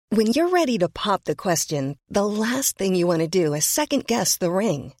When you're ready to pop the question, the last thing you want to do is second-guess the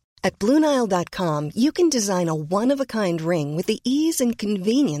ring. At BlueNile.com, you can design a one-of-a-kind ring with the ease and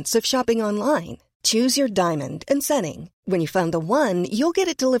convenience of shopping online. Choose your diamond and setting. When you find the one, you'll get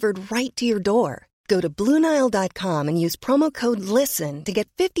it delivered right to your door. Go to BlueNile.com and use promo code LISTEN to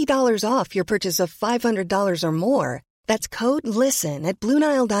get $50 off your purchase of $500 or more. That's code LISTEN at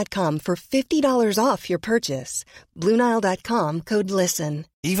BlueNile.com for $50 off your purchase. BlueNile.com, code LISTEN.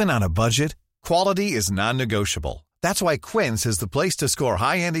 Even on a budget, quality is non-negotiable. That's why Quince is the place to score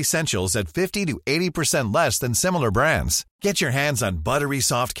high-end essentials at 50 to 80% less than similar brands. Get your hands on buttery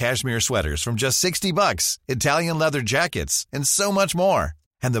soft cashmere sweaters from just $60, Italian leather jackets, and so much more.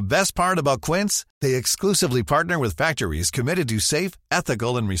 And the best part about Quince, they exclusively partner with factories committed to safe,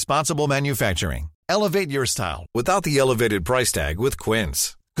 ethical, and responsible manufacturing. Elevate your style without the elevated price tag with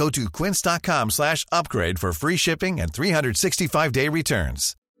Quince. Go to quince.com/upgrade for free shipping and 365-day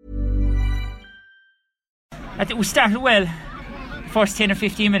returns. I think we started well. First 10 or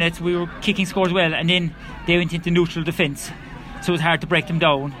 15 minutes, we were kicking scores well, and then they went into neutral defence. So it was hard to break them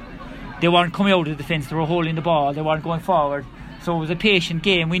down. They weren't coming out of the defence, they were holding the ball, they weren't going forward. So it was a patient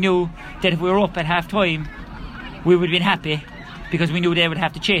game. We knew that if we were up at half time, we would have been happy because we knew they would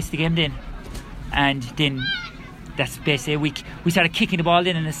have to chase the game then. And then that's basically we started kicking the ball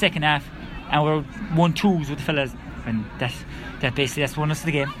in the second half, and we were 1-2s with the fellas, and that's won us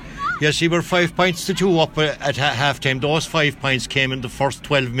the game. Yes, you were 5 points to 2 up at half time. Those 5 points came in the first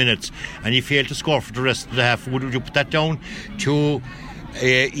 12 minutes, and you failed to score for the rest of the half. Would you put that down to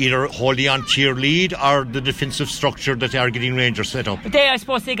either holding on to your lead or the defensive structure that Argideen Rangers set up? But I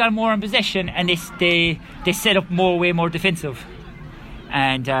suppose they got more in possession, and they set up way more defensive,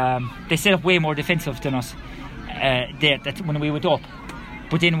 and they set up way more defensive than us. That when we went up,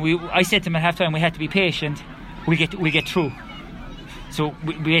 but then I said to them at half time we had to be patient. We get through. So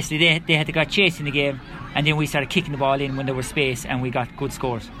basically they had to go chasing the game, and then we started kicking the ball in when there was space, and we got good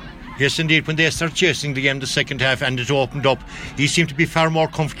scores. Yes, indeed. When they started chasing the game the second half and it opened up, you seemed to be far more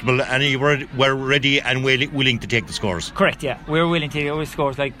comfortable, and you were ready and willing to take the scores. Correct, yeah. We were willing to take the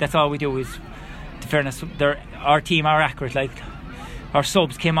scores. Like, that's all we do is, to fairness, our team are accurate. Like, our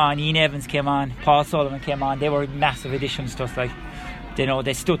subs came on, Ian Evans came on, Paul Sullivan came on. They were massive additions to us. Like,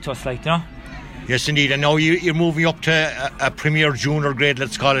 they stood to us, like, Yes, indeed. And now you're moving up to a Premier Junior grade,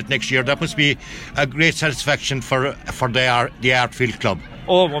 let's call it, next year. That must be a great satisfaction for the Artfield club.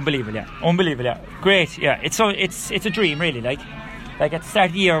 Oh, unbelievable, yeah. Great, yeah. It's a dream, really. Like at the start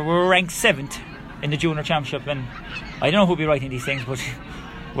of the year, we were ranked 7th in the Junior Championship, and I don't know who'll be writing these things, but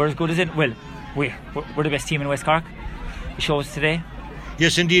we're as good as it. Well, we're the best team in West Cork. It shows today.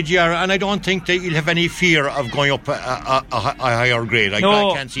 Yes, indeed you are, and I don't think that you'll have any fear of going up a higher grade.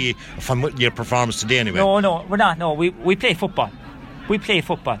 No. I can't see from your performance today anyway. No, we're not. No, we play football. We do play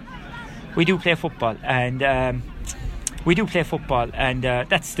football, and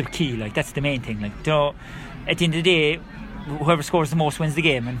that's the key. Like, that's the main thing. Like, at the end of the day, whoever scores the most wins the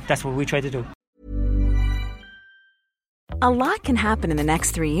game, and that's what we try to do. A lot can happen in the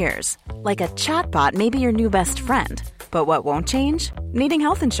next 3 years. Like a chatbot may be your new best friend. But what won't change? Needing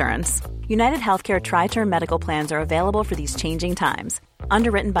health insurance. United Healthcare Tri-Term Medical Plans are available for these changing times.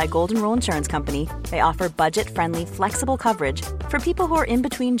 Underwritten by Golden Rule Insurance Company, they offer budget-friendly, flexible coverage for people who are in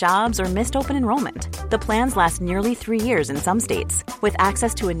between jobs or missed open enrollment. The plans last nearly 3 years in some states, with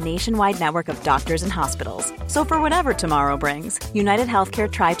access to a nationwide network of doctors and hospitals. So for whatever tomorrow brings, United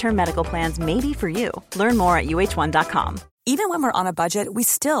Healthcare Tri-Term Medical Plans may be for you. Learn more at uh1.com. Even when we're on a budget, we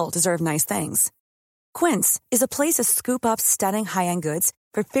still deserve nice things. Quince is a place to scoop up stunning high-end goods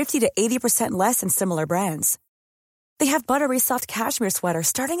for 50 to 80% less than similar brands. They have buttery soft cashmere sweaters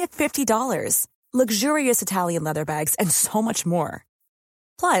starting at $50, luxurious Italian leather bags, and so much more.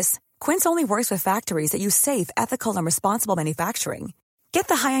 Plus, Quince only works with factories that use safe, ethical, and responsible manufacturing. Get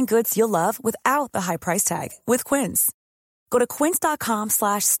the high-end goods you'll love without the high price tag with Quince. Go to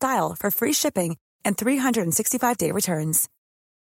quince.com/style for free shipping and 365-day returns.